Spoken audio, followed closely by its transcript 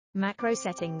Macro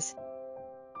settings.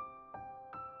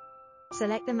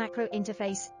 Select the macro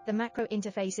interface. The macro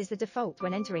interface is the default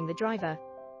when entering the driver.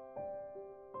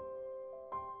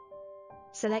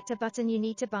 Select a button you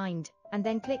need to bind, and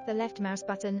then click the left mouse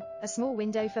button. A small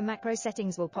window for macro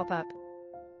settings will pop up.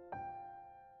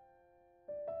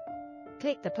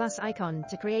 Click the plus icon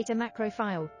to create a macro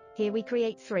file. Here we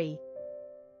create 3.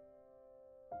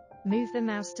 Move the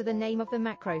mouse to the name of the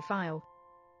macro file.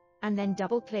 And then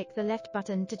double-click the left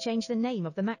button to change the name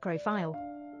of the macro file.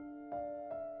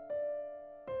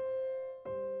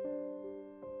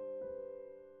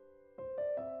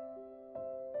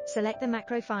 Select the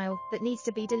macro file that needs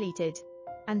to be deleted.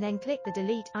 And then click the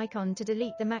delete icon to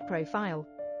delete the macro file.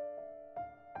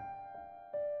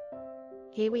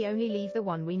 Here we only leave the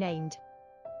one we named.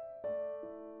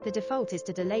 The default is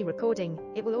to delay recording.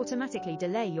 It will automatically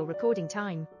delay your recording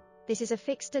time. This is a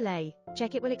fixed delay.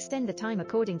 Check it will extend the time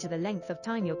according to the length of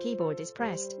time your keyboard is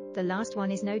pressed. The last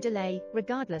one is no delay,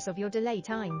 regardless of your delay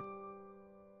time.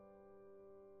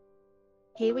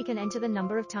 Here we can enter the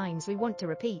number of times we want to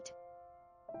repeat.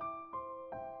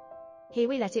 Here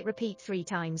we let it repeat 3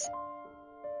 times.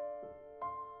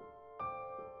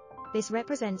 This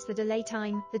represents the delay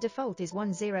time. The default is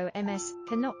 10 ms,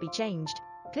 cannot be changed.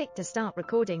 Click to start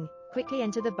recording. Quickly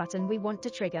enter the button we want to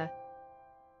trigger.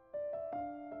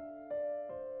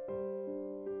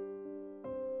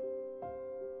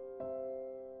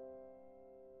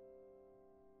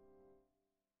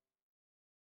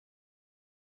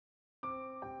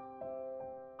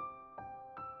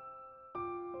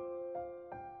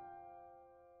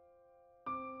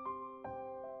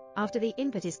 After the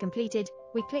input is completed,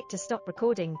 we click to stop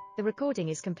recording. The recording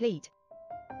is complete.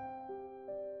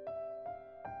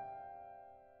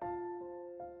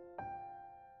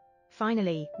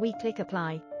 Finally, we click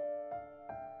apply.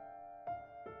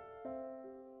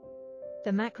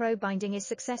 The macro binding is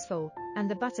successful, and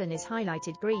the button is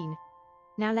highlighted green.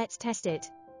 Now let's test it.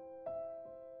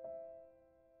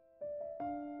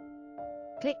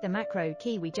 Click the macro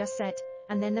key we just set,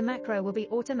 and then the macro will be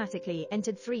automatically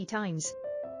entered 3 times.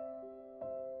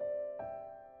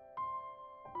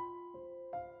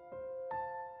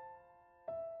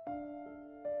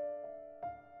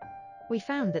 We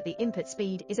found that the input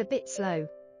speed is a bit slow.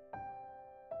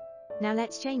 Now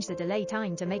let's change the delay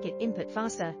time to make it input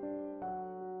faster.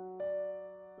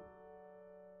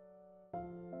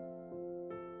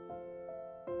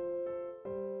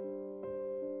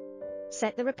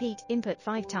 Set the repeat input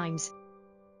 5 times.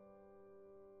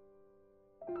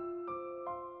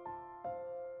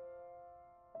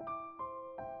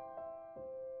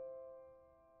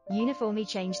 Uniformly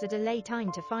change the delay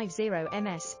time to 50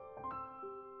 ms.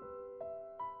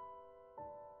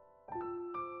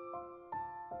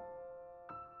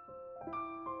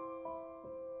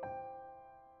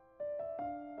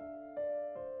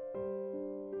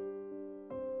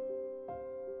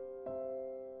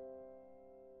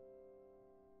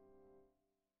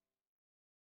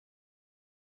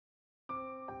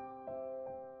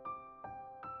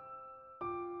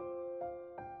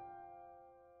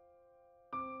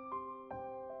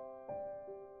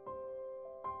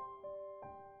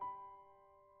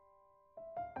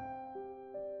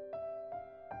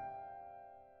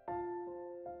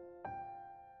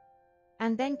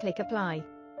 And then click apply.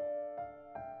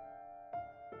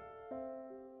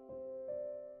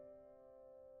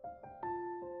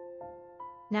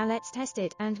 Now let's test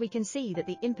it, and we can see that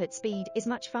the input speed is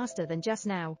much faster than just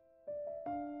now.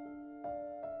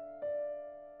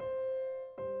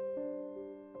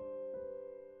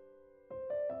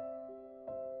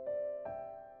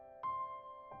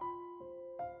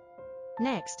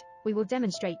 Next, we will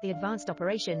demonstrate the advanced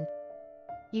operation.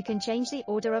 You can change the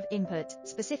order of input,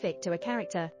 specific to a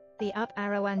character. The up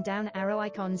arrow and down arrow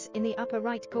icons in the upper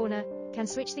right corner can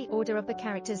switch the order of the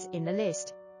characters in the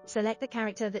list. Select the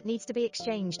character that needs to be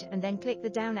exchanged and then click the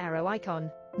down arrow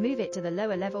icon. Move it to the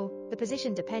lower level. The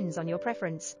position depends on your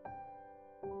preference.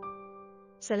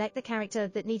 Select the character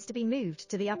that needs to be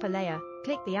moved to the upper layer.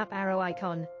 Click the up arrow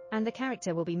icon, and the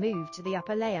character will be moved to the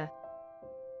upper layer.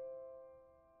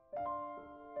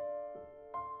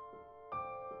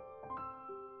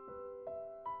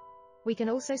 We can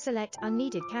also select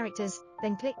unneeded characters,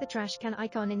 then click the trash can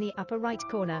icon in the upper right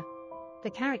corner. The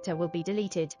character will be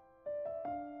deleted.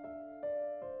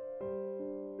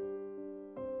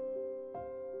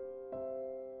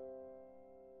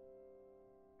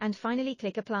 And finally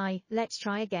click apply. Let's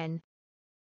try again.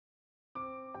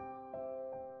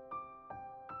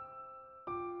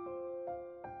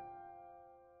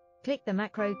 Click the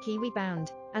macro key we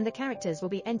bound, and the characters will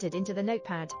be entered into the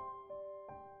notepad.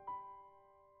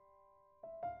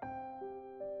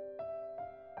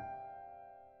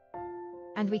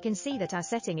 And we can see that our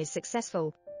setting is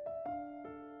successful.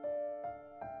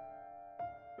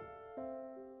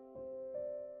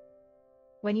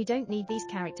 When you don't need these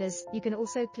characters, you can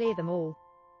also clear them all.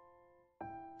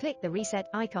 Click the reset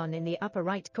icon in the upper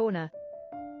right corner.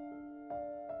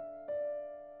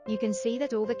 You can see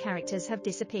that all the characters have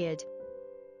disappeared.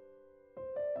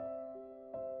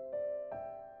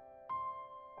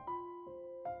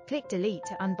 Click delete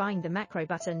to unbind the macro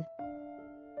button.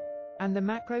 And the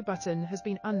macro button has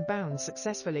been unbound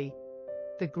successfully.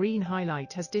 The green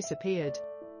highlight has disappeared.